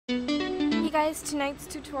guys, tonight's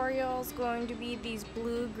tutorial is going to be these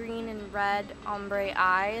blue, green, and red ombre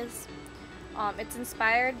eyes. It's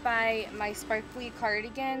inspired by my sparkly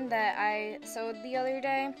cardigan that I sewed the other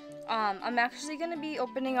day. I'm actually going to be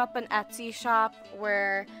opening up an Etsy shop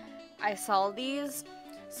where I sell these,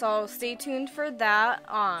 so stay tuned for that.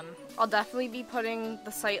 I'll definitely be putting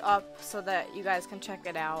the site up so that you guys can check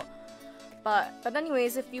it out. But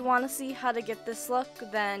anyways, if you want to see how to get this look,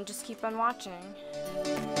 then just keep on watching.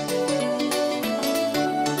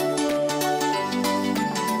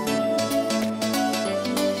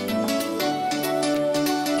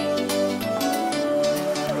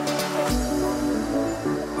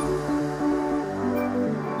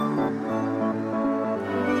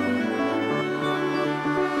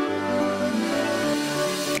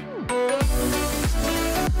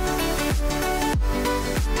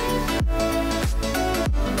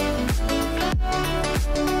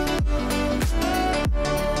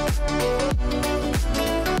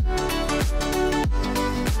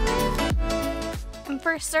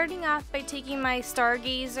 First, starting off by taking my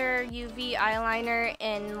Stargazer UV eyeliner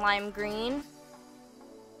in lime green,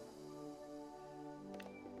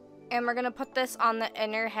 and we're going to put this on the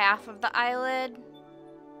inner half of the eyelid.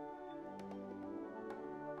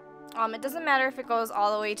 It doesn't matter if it goes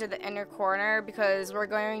all the way to the inner corner because we're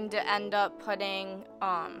going to end up putting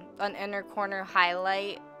an inner corner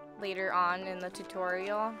highlight later on in the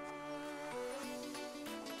tutorial.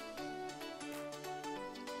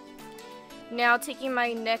 Now taking my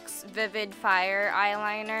NYX Vivid Fire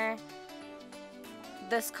eyeliner,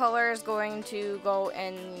 this color is going to go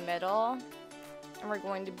in the middle, and we're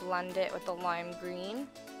going to blend it with the lime green.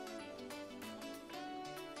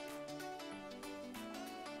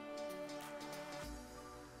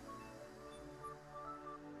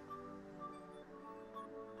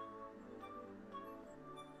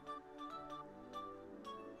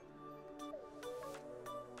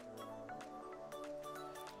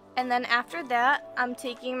 And then after that, I'm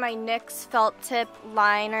taking my NYX Felt Tip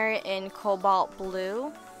liner in Cobalt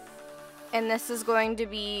Blue. And this is going to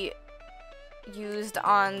be used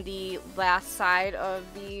on the last side of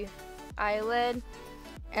the eyelid.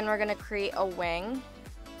 And we're going to create a wing.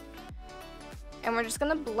 And we're just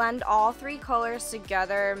going to blend all three colors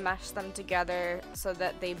together, mesh them together so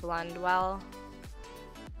that they blend well.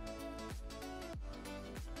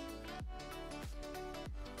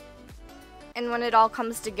 And when it all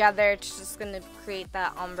comes together, it's just going to create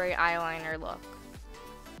that ombre eyeliner look.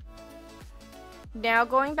 Now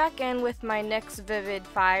going back in with my NYX Vivid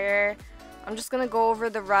Fire, I'm just going to go over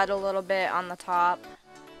the red a little bit on the top.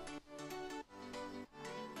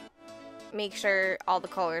 Make sure all the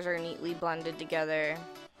colors are neatly blended together.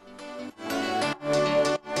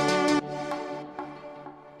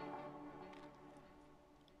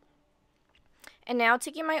 And now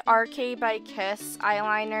taking my RK by Kiss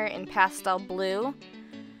eyeliner in Pastel Blue,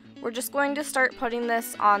 we're just going to start putting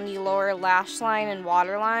this on the lower lash line and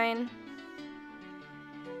waterline.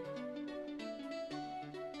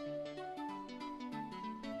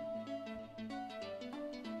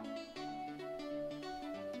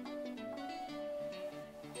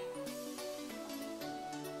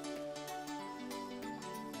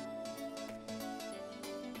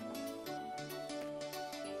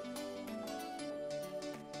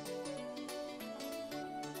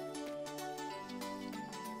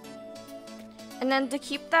 And then to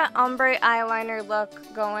keep that ombre eyeliner look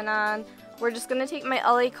going on, we're just going to take my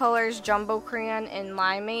LA Colors Jumbo Crayon in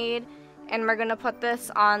Limeade, and we're going to put this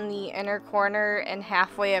on the inner corner and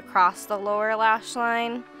halfway across the lower lash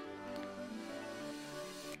line.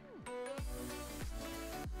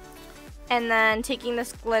 And then taking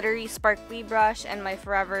this glittery sparkly brush and my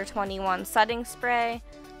Forever 21 setting spray,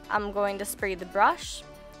 I'm going to spray the brush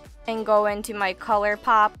and go into my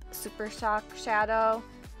ColourPop Super Shock Shadow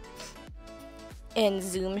in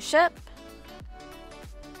Zoom Ship,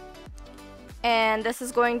 and this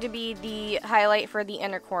is going to be the highlight for the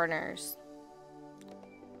inner corners.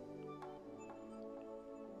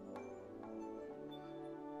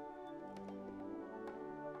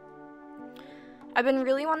 I've been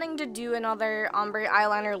really wanting to do another ombre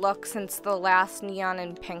eyeliner look since the last neon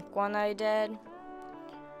and pink one I did.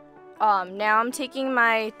 Now I'm taking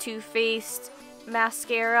my Too Faced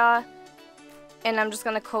mascara and I'm just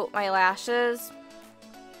going to coat my lashes.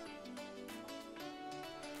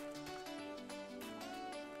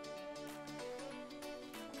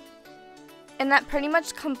 And that pretty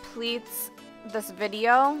much completes this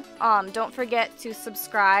video. Don't forget to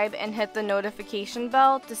subscribe and hit the notification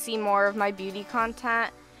bell to see more of my beauty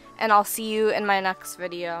content. And I'll see you in my next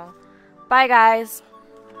video. Bye guys!